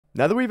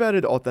Now that we've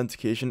added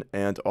authentication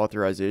and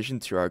authorization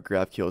to our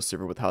GraphQL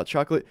server with Hot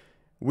Chocolate,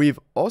 we've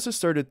also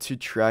started to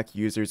track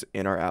users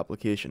in our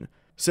application.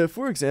 So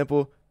for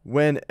example,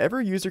 whenever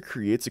a user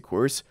creates a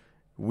course,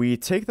 we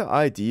take the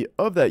ID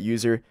of that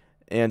user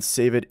and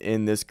save it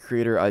in this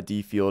creator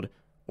ID field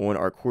on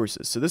our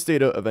courses. So this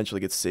data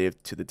eventually gets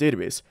saved to the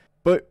database,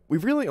 but we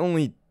really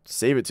only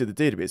save it to the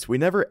database. We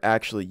never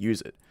actually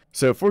use it.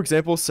 So for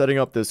example, setting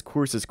up this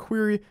courses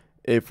query,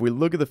 if we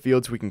look at the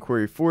fields we can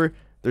query for,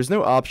 there's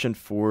no option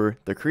for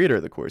the creator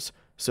of the course.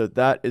 So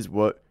that is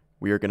what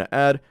we are going to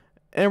add,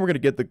 and we're going to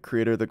get the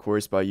creator of the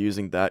course by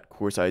using that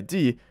course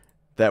ID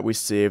that we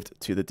saved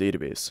to the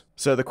database.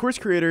 So the course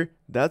creator,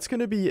 that's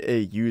going to be a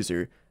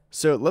user.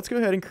 So let's go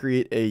ahead and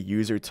create a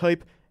user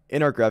type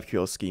in our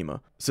GraphQL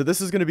schema. So this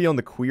is going to be on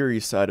the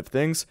query side of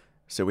things.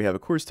 So we have a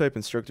course type,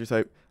 instructor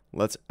type.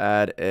 Let's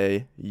add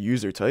a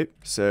user type.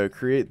 So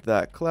create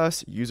that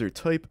class user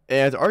type,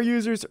 and our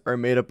users are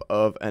made up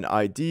of an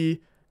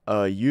ID, a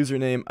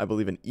username, I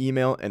believe an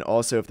email, and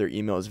also if their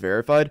email is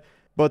verified.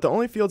 But the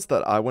only fields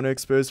that I want to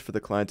expose for the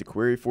client to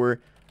query for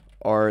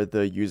are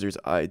the user's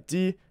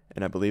ID,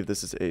 and I believe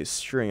this is a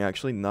string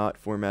actually, not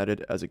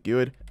formatted as a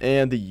GUID,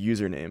 and the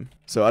username.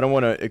 So I don't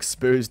want to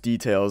expose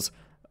details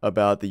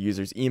about the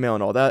user's email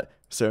and all that,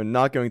 so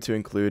not going to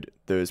include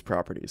those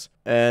properties.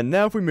 And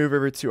now if we move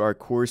over to our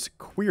course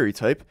query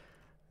type,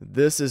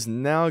 this is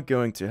now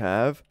going to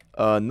have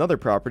another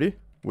property,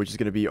 which is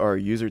going to be our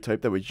user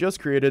type that we just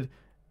created,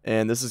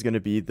 and this is going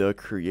to be the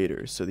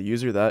creator, so the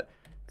user that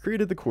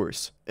created the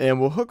course. And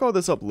we'll hook all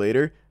this up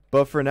later,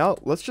 but for now,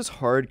 let's just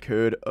hard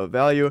code a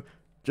value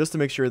just to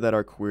make sure that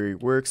our query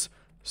works.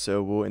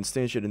 So we'll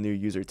instantiate a new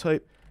user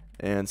type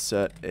and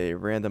set a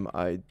random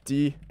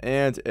ID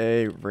and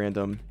a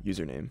random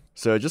username.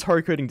 So just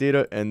hard coding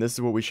data, and this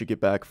is what we should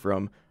get back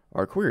from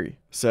our query.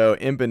 So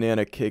in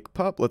banana cake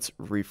pop, let's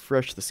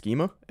refresh the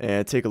schema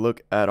and take a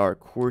look at our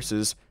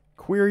courses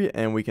query,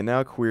 and we can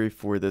now query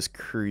for this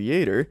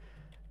creator.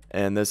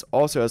 And this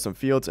also has some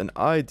fields, an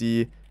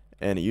ID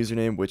and a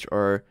username, which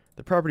are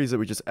the properties that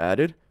we just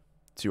added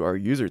to our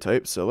user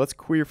type. So let's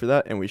query for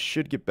that, and we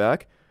should get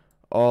back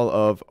all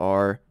of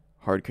our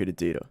hard-coded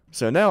data.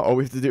 So now all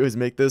we have to do is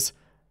make this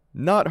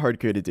not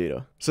hard-coded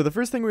data. So the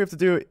first thing we have to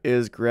do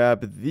is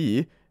grab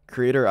the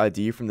creator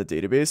ID from the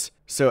database.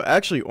 So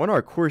actually on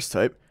our course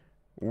type,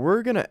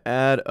 we're going to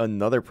add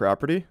another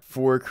property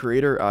for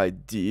creator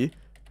ID.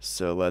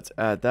 So let's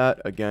add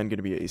that. Again, going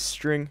to be a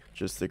string,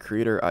 just the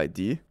creator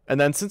ID. And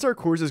then since our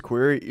courses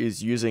query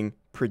is using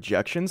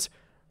projections,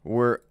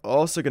 we're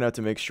also going to have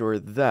to make sure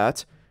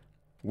that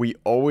we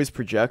always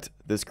project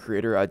this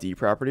creator ID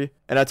property.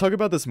 And I talk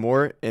about this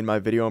more in my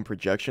video on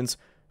projections,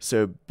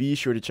 so be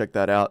sure to check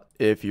that out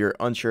if you're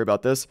unsure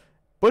about this.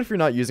 But if you're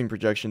not using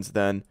projections,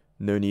 then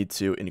no need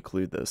to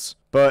include this.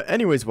 But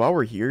anyways, while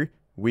we're here,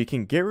 we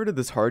can get rid of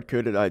this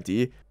hard-coded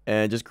ID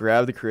and just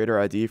grab the creator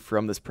ID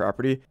from this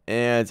property.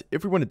 And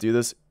if we want to do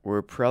this,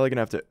 we're probably going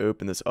to have to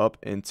open this up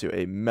into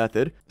a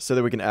method so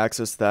that we can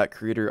access that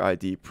creator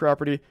ID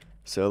property.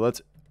 So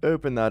let's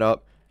open that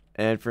up.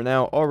 And for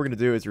now, all we're going to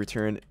do is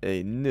return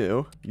a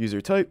new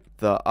user type.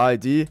 The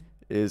ID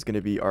is going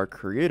to be our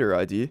creator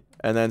ID,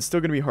 and then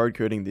still going to be hard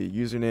coding the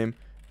username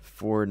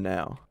for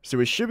now. So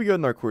we should be good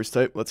in our course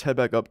type. Let's head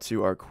back up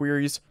to our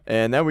queries,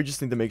 and now we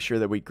just need to make sure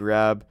that we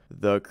grab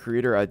the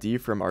creator ID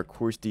from our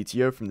course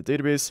DTO from the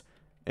database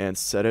and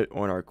set it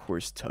on our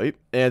course type.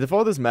 And if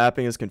all this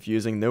mapping is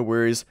confusing, no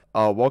worries.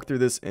 I'll walk through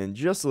this in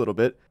just a little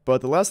bit.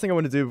 But the last thing I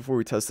want to do before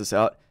we test this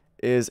out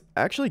is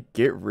actually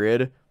get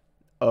rid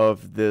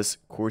of this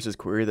courses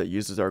query that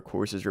uses our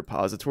courses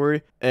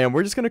repository, and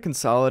we're just going to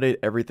consolidate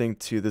everything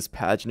to this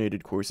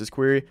paginated courses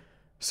query.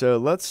 So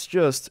let's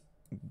just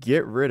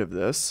get rid of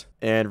this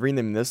and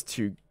rename this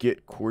to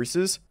get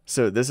courses.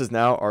 So this is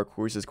now our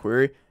courses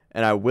query,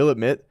 and I will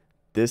admit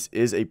this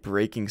is a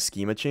breaking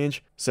schema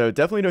change, so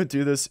definitely don't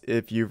do this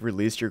if you've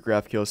released your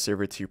GraphQL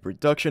server to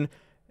production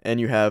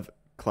and you have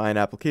client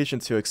application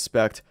to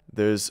expect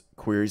those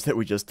queries that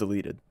we just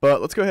deleted.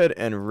 But let's go ahead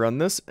and run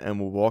this, and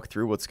we'll walk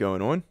through what's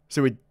going on.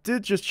 So we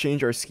did just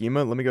change our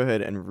schema. Let me go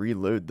ahead and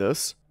reload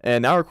this.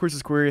 And now our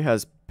courses query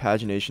has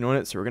pagination on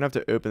it, so we're gonna have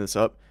to open this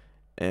up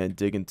and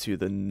dig into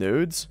the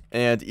nodes.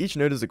 And each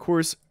node is a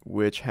course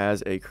which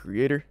has a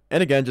creator.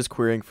 And again, just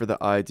querying for the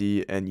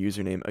ID and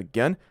username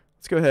again.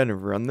 Let's go ahead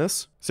and run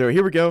this. So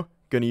here we go.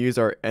 Going to use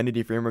our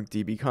Entity Framework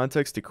DB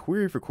context to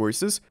query for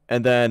courses,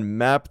 and then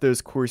map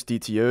those course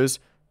DTOs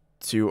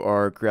to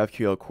our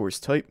GraphQL course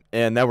type.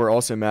 And now we're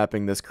also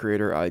mapping this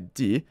creator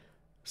ID.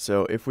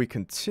 So if we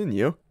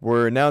continue,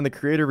 we're now in the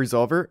creator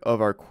resolver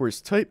of our course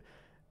type.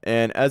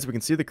 And as we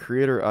can see, the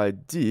creator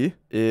ID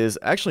is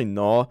actually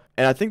null.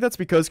 And I think that's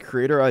because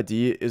creator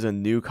ID is a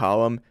new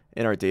column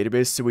in our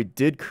database. So we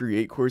did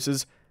create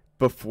courses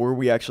before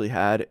we actually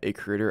had a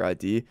creator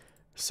ID.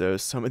 So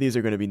some of these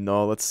are going to be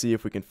null. Let's see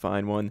if we can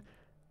find one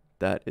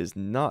that is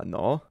not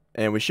null.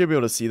 And we should be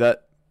able to see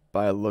that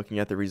by looking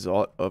at the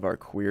result of our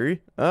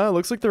query.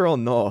 Looks like they're all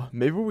null.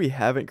 Maybe we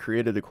haven't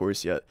created a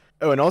course yet.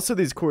 Oh, and also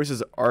these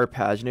courses are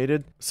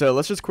paginated. So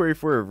let's just query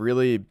for a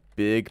really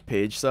big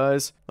page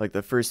size, like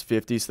the first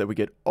 50, so that we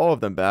get all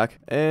of them back.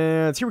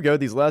 And here we go,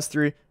 these last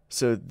 3.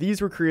 So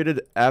these were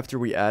created after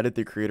we added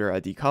the creator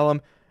ID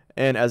column.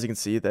 And as you can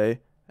see, they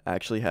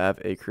actually have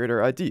a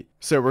creator ID.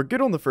 So we're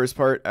good on the first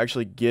part,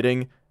 actually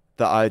getting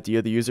the ID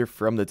of the user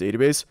from the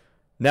database.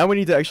 Now we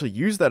need to actually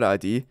use that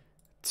ID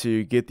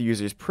to get the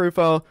user's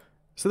profile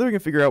so that we can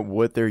figure out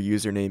what their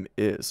username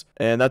is.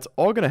 And that's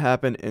all going to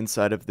happen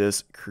inside of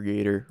this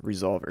creator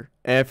resolver.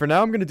 And for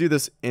now, I'm going to do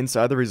this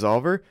inside the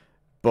resolver,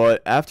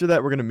 but after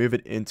that, we're going to move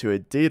it into a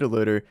data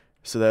loader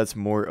so that's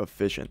more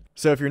efficient.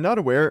 So if you're not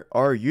aware,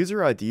 our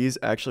user IDs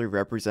actually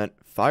represent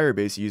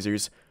Firebase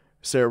users.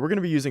 So we're going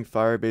to be using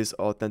Firebase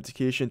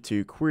authentication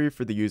to query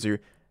for the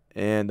user,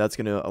 and that's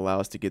going to allow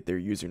us to get their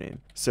username.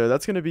 So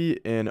that's going to be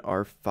in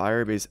our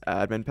Firebase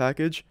admin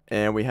package,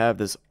 and we have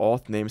this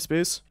auth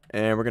namespace,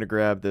 and we're going to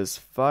grab this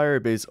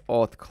Firebase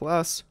auth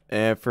class,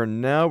 and for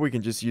now we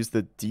can just use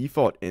the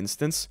default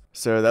instance.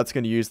 So that's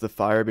going to use the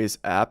Firebase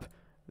app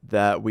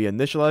that we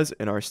initialize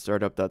in our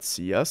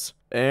startup.cs.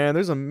 And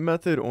there's a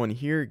method on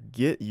here,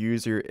 get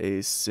user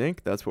async.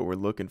 That's what we're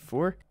looking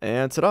for.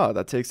 And ta-da,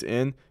 that takes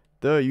in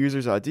the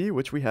user's ID,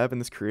 which we have in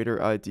this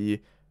creator ID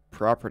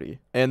property.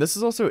 And this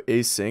is also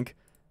async.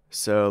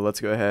 So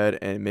let's go ahead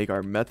and make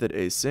our method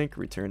async,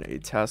 return a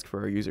task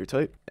for our user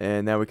type.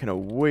 And now we can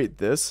await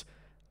this.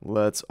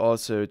 Let's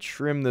also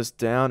trim this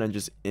down and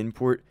just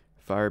import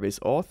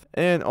Firebase auth.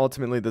 And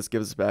ultimately this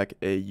gives us back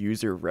a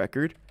user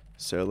record.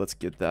 So let's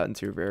get that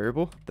into a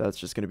variable. That's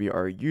just going to be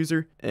our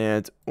user.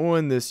 And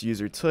on this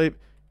user type,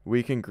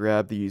 we can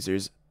grab the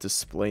user's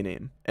display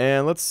name.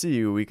 And let's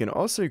see, we can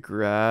also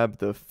grab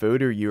the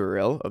photo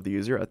URL of the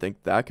user. I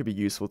think that could be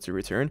useful to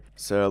return.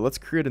 So let's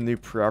create a new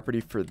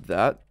property for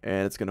that.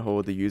 And it's going to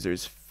hold the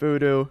user's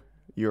photo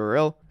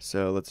URL.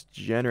 So let's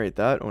generate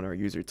that on our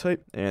user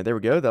type. And there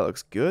we go. That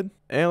looks good.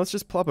 And let's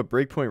just plop a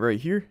breakpoint right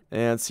here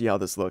and see how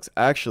this looks.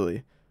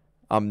 Actually,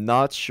 I'm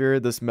not sure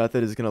this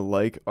method is going to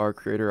like our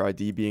creator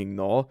ID being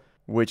null,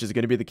 which is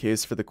going to be the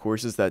case for the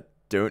courses that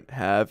don't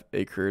have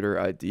a creator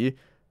ID.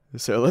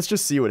 So let's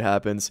just see what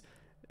happens.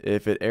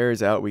 If it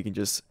errors out, we can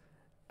just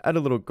add a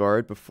little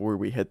guard before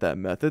we hit that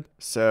method.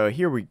 So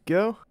here we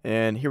go.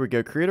 And here we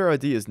go. Creator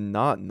ID is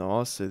not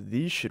null, so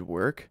these should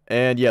work.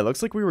 And yeah,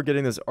 looks like we were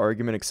getting this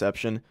argument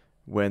exception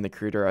when the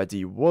creator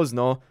ID was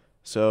null.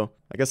 So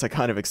I guess I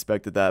kind of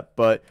expected that,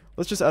 but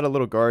let's just add a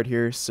little guard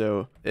here.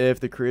 So if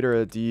the creator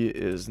ID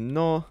is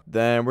null,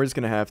 then we're just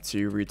going to have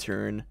to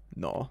return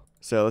null.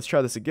 So let's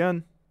try this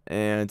again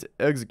and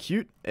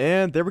execute.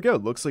 And there we go.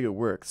 Looks like it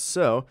works.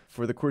 So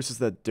for the courses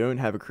that don't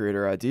have a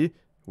creator ID,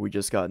 we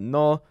just got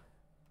null.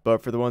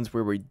 But for the ones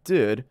where we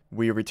did,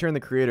 we return the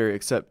creator,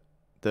 except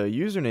the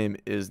username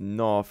is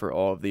null for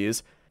all of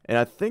these. And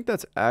I think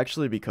that's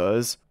actually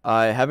because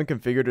I haven't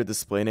configured a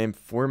display name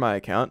for my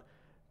account.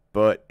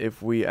 But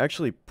if we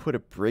actually put a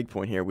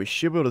breakpoint here, we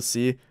should be able to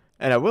see,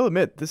 and I will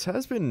admit, this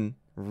has been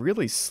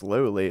really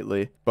slow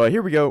lately. But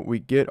here we go, we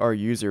get our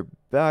user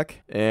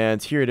back,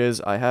 and here it is.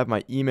 I have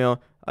my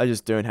email, I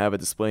just don't have a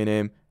display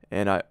name,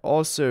 and I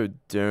also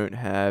don't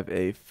have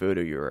a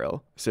photo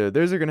URL. So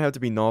those are going to have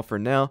to be null for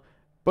now,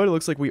 but it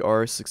looks like we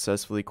are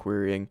successfully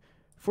querying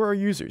for our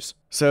users.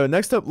 So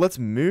next up, let's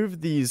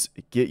move these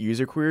get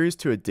user queries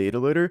to a data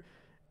loader.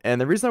 And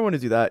the reason I want to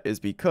do that is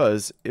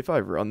because if I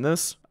run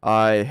this,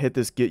 I hit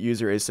this get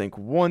user async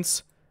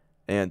once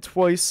and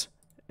twice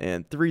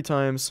and 3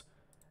 times.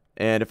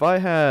 And if I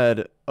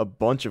had a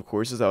bunch of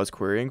courses I was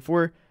querying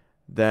for,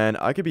 then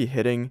I could be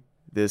hitting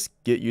this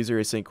get user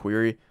async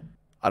query,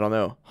 I don't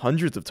know,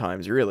 hundreds of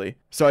times really.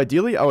 So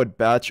ideally I would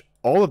batch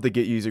all of the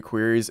get user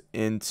queries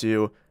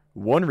into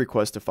one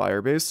request to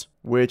Firebase,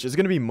 which is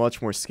going to be much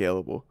more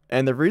scalable.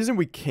 And the reason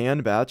we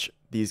can batch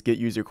these get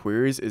user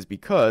queries is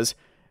because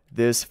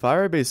this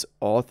Firebase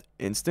auth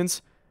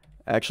instance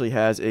actually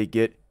has a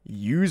get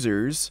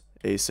users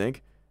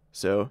async,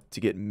 so to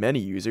get many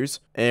users,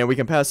 and we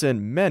can pass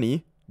in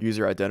many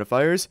user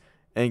identifiers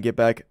and get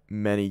back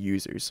many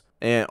users.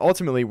 And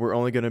ultimately, we're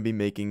only going to be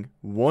making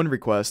one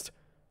request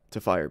to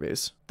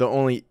Firebase. The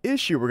only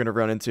issue we're going to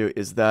run into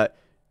is that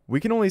we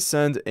can only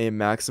send a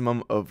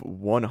maximum of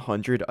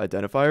 100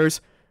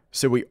 identifiers,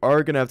 so we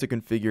are going to have to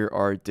configure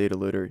our data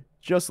loader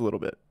just a little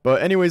bit.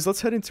 But anyways,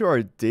 let's head into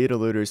our data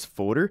loaders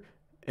folder.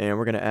 And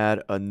we're going to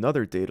add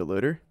another data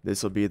loader.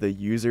 This will be the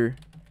user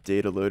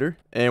data loader.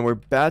 And we're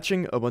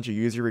batching a bunch of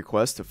user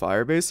requests to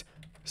Firebase.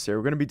 So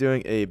we're going to be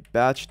doing a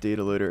batch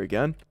data loader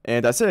again.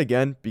 And I say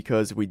again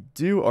because we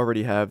do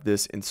already have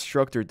this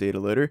instructor data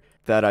loader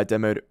that I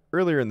demoed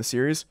earlier in the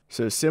series.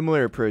 So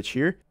similar approach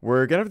here.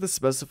 We're going to have to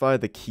specify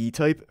the key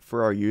type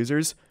for our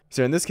users.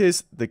 So in this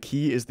case, the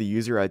key is the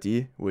user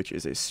ID, which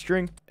is a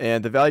string.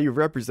 And the value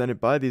represented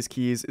by these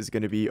keys is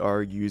going to be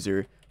our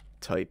user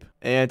type.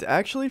 And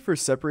actually, for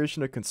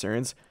separation of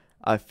concerns,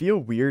 I feel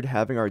weird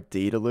having our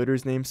data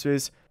loaders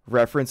namespace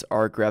reference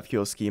our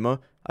GraphQL schema.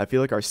 I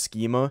feel like our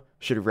schema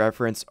should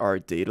reference our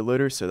data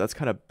loader, so that's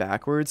kind of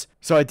backwards.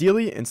 So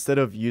ideally, instead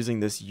of using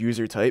this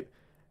user type,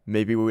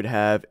 maybe we would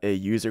have a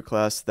user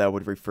class that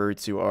would refer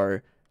to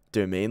our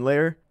domain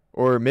layer,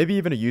 or maybe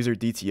even a user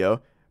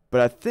DTO.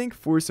 But I think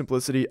for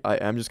simplicity, I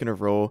am just going to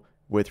roll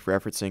with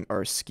referencing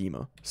our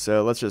schema.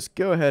 So let's just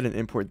go ahead and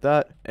import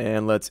that,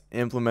 and let's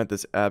implement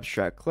this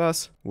abstract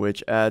class,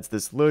 which adds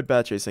this load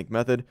batch async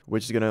method,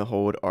 which is going to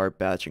hold our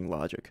batching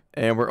logic.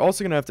 And we're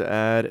also going to have to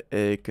add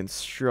a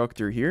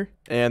constructor here.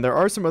 And there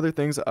are some other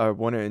things I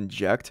want to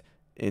inject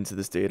into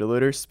this data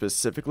loader.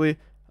 Specifically,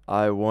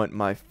 I want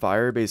my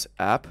Firebase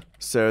app.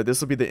 So this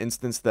will be the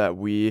instance that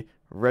we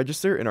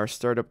register in our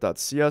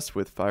startup.cs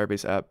with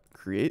Firebase app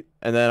create.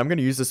 And then I'm going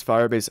to use this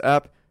Firebase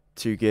app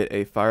to get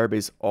a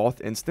Firebase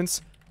auth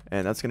instance,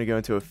 and that's going to go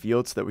into a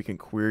field so that we can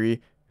query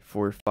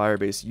for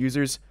Firebase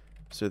users.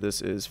 So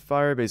this is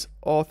Firebase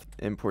auth,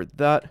 import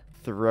that,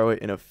 throw it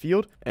in a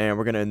field, and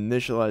we're going to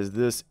initialize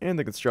this in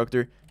the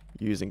constructor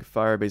using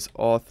Firebase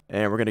auth,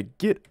 and we're going to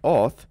get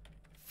auth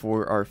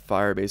for our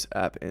Firebase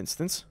app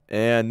instance.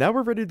 And now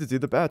we're ready to do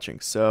the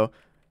batching. So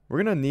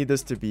we're going to need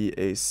this to be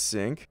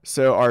async.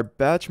 So our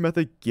batch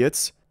method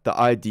gets the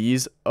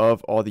IDs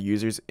of all the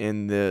users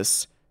in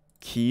this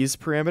keys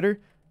parameter.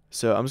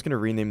 So I'm just going to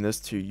rename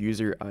this to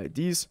user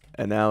IDs.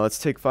 And now let's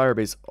take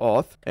Firebase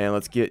auth and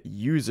let's get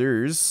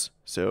users.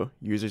 So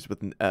users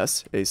with an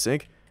S,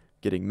 async,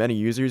 getting many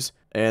users.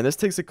 And this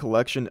takes a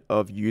collection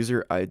of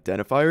user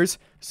identifiers.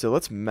 So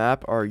let's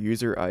map our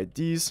user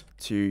IDs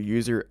to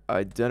user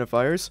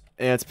identifiers.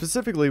 And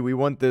specifically, we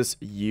want this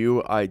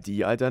UID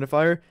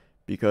identifier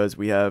because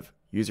we have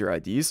user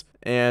IDs.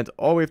 And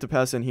all we have to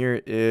pass in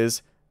here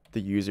is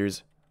the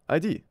user's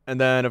ID. And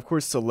then, of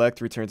course,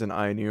 select returns an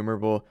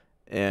IEnumerable,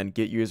 and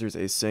get users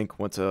async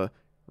wants a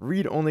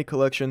read-only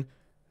collection.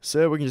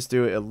 So we can just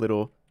do a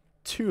little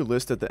to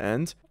list at the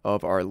end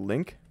of our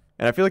link.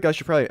 And I feel like I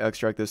should probably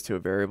extract this to a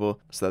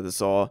variable so that this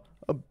is all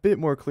a bit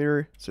more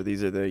clear. So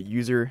these are the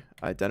user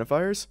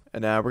identifiers.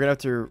 And now we're going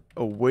to have to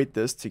await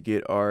this to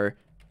get our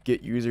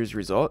get users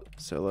result.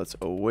 So let's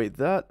await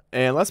that.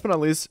 And last but not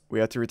least, we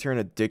have to return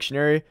a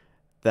dictionary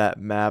that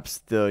maps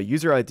the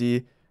user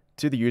ID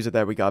to the user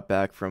that we got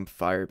back from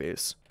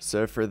Firebase.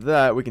 So for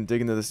that, we can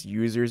dig into this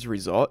user's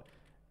result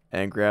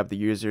and grab the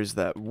users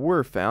that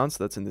were found.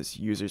 So that's in this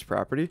users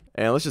property.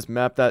 And let's just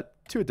map that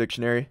to a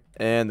dictionary.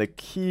 And the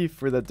key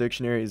for that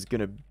dictionary is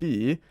going to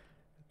be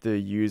the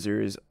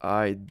user's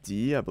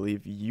ID, I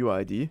believe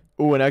UID.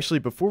 Oh, and actually,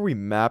 before we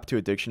map to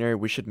a dictionary,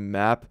 we should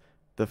map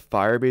the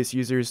Firebase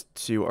users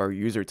to our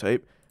user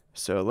type.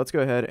 So let's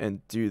go ahead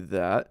and do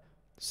that.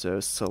 So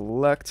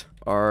select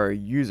our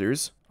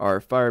users,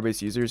 our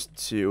Firebase users,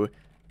 to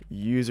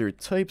user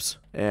types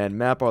and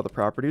map all the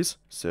properties.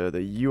 So the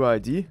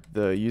UID,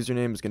 the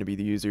username, is going to be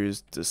the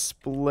user's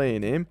display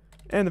name,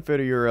 and the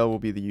photo URL will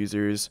be the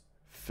user's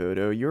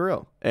photo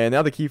URL. And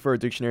now the key for our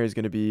dictionary is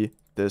going to be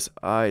this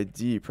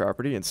ID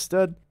property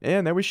instead,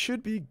 and now we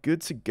should be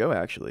good to go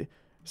actually.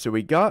 So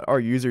we got our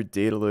user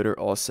data loader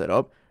all set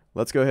up.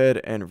 Let's go ahead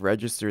and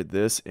register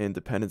this in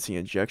dependency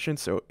injection.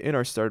 So in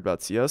our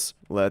startup.cs,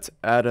 let's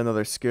add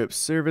another scope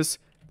service.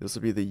 This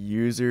will be the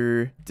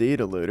user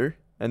data loader.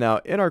 And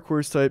now in our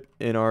course type,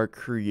 in our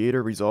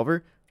creator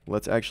resolver,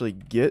 let's actually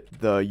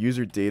get the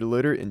user data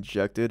loader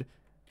injected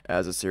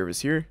as a service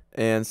here.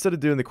 And instead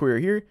of doing the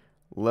query here,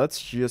 let's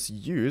just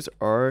use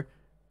our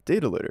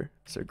data loader.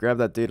 So grab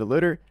that data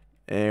loader,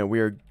 and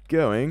we are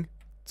going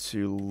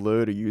to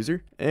load a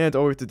user. And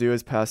all we have to do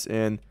is pass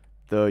in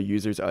the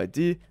user's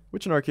ID,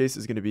 which in our case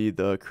is going to be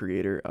the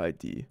creator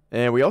ID.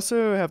 And we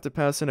also have to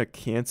pass in a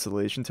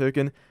cancellation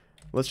token.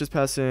 Let's just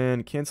pass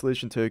in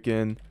cancellation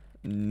token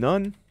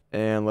none.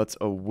 And let's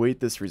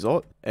await this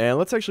result. And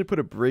let's actually put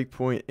a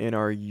breakpoint in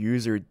our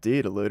user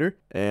data loader.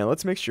 And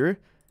let's make sure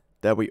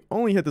that we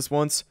only hit this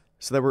once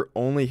so that we're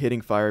only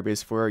hitting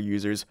Firebase for our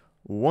users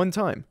one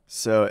time.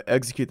 So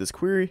execute this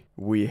query.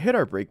 We hit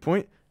our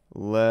breakpoint.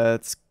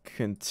 Let's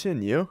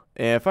continue.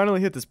 And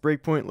finally hit this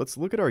breakpoint. Let's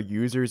look at our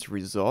user's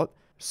result.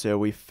 So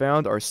we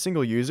found our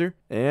single user,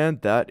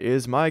 and that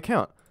is my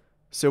account.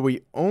 So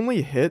we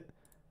only hit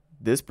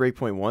this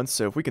breakpoint once.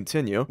 So if we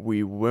continue,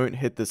 we won't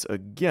hit this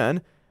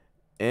again,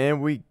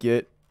 and we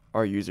get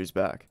our users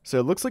back.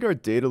 So it looks like our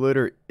data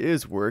loader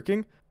is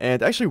working.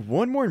 And actually,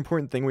 one more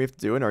important thing we have to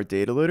do in our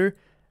data loader,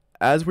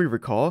 as we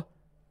recall,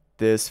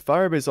 this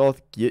Firebase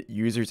auth get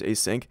users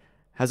async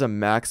has a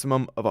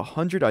maximum of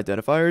 100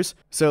 identifiers.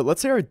 So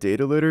let's say our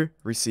data loader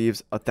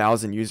receives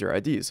 1,000 user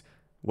IDs.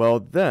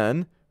 Well,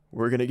 then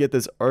we're going to get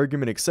this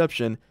argument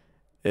exception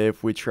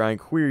if we try and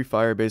query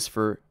Firebase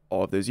for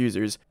all of those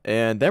users.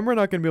 And then we're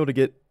not going to be able to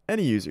get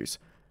any users.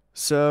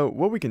 So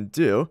what we can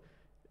do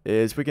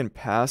is we can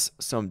pass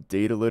some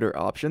data loader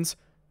options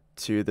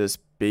to this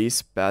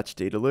base batch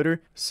data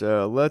loader.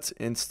 So let's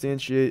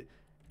instantiate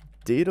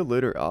data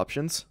loader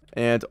options.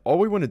 And all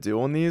we want to do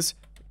on these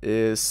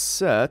is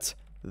set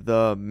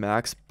the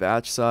max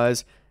batch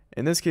size.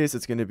 In this case,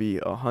 it's going to be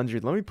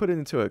 100. Let me put it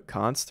into a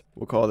const.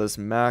 We'll call this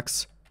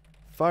max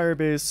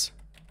Firebase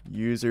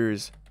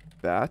users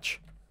batch.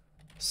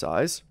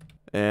 size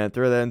and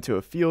throw that into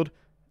a field,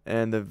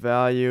 and the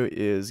value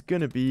is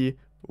going to be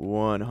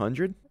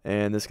 100,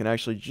 and this can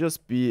actually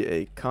just be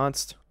a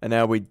const. And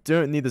now we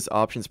don't need this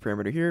options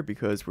parameter here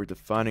because we're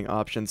defining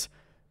options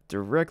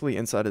directly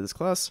inside of this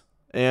class.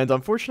 And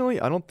unfortunately,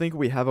 I don't think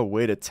we have a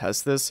way to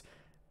test this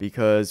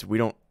because we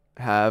don't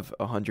have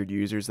 100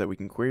 users that we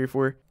can query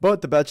for,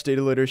 but the batch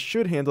data loader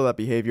should handle that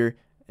behavior,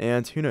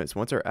 and who knows,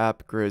 once our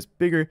app grows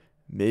bigger,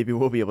 maybe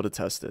we'll be able to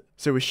test it.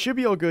 So we should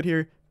be all good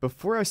here.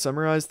 Before I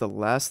summarize, the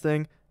last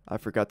thing I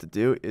forgot to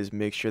do is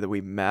make sure that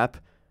we map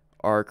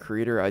our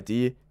creator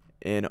ID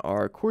in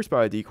our course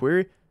by ID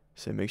query.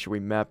 So make sure we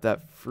map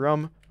that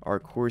from our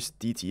course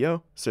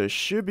DTO. So it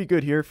should be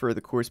good here for the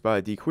course by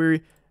ID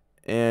query,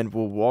 and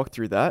we'll walk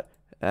through that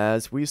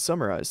as we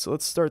summarize. So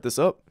let's start this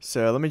up.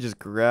 So let me just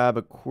grab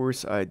a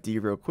course ID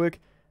real quick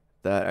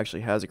that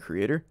actually has a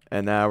creator.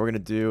 And now we're going to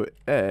do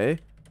a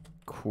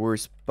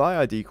course by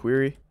ID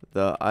query,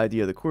 the ID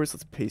of the course.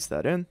 Let's paste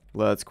that in.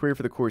 Let's query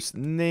for the course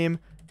name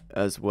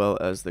as well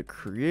as the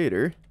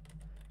creator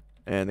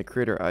and the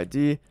creator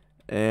ID.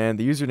 And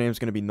the username is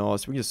going to be null,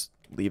 so we can just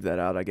leave that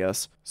out, I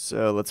guess.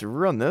 So let's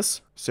run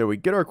this. So we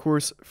get our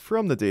course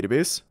from the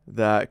database.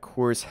 That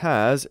course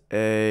has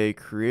a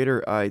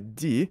creator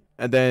ID.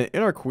 And then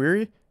in our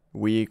query,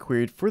 we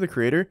queried for the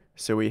creator.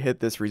 So we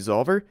hit this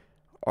resolver.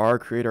 Our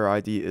creator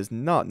ID is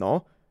not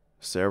null.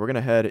 So we're going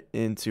to head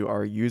into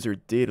our user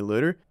data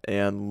loader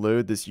and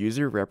load this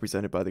user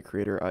represented by the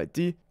creator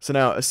ID. So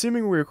now,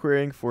 assuming we're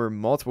querying for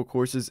multiple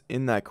courses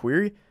in that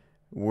query,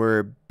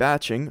 we're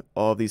batching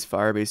all of these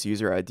Firebase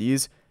user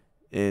IDs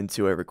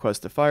into a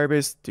request to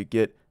Firebase to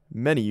get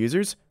many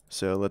users.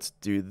 So let's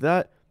do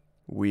that.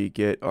 We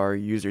get our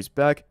users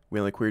back. We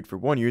only queried for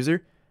one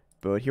user,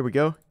 but here we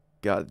go.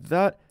 Got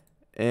that.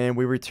 And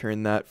we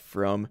return that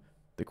from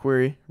the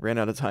query. Ran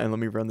out of time. Let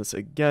me run this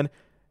again.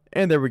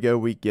 And there we go.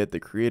 We get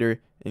the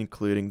creator,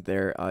 including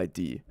their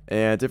ID.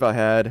 And if I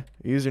had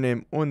a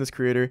username on this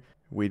creator,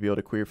 we'd be able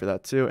to query for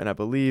that too. And I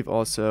believe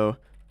also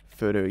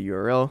photo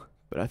URL.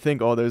 But I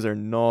think all those are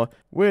null,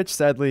 which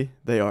sadly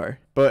they are.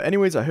 But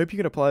anyways, I hope you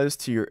can apply this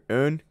to your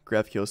own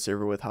GraphQL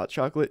server with Hot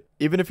Chocolate.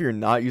 Even if you're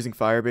not using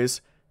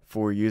Firebase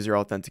for user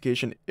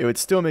authentication, it would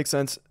still make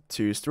sense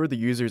to store the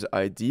user's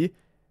ID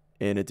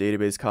in a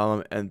database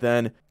column and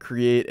then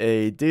create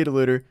a data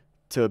loader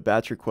to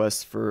batch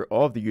requests for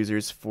all of the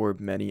users for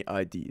many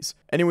IDs.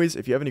 Anyways,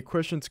 if you have any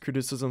questions,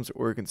 criticisms,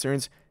 or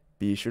concerns,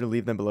 be sure to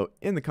leave them below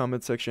in the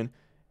comment section.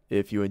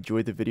 If you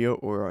enjoyed the video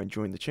or are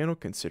enjoying the channel,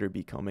 consider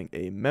becoming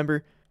a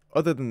member.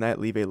 Other than that,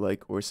 leave a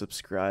like or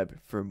subscribe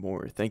for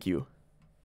more. Thank you.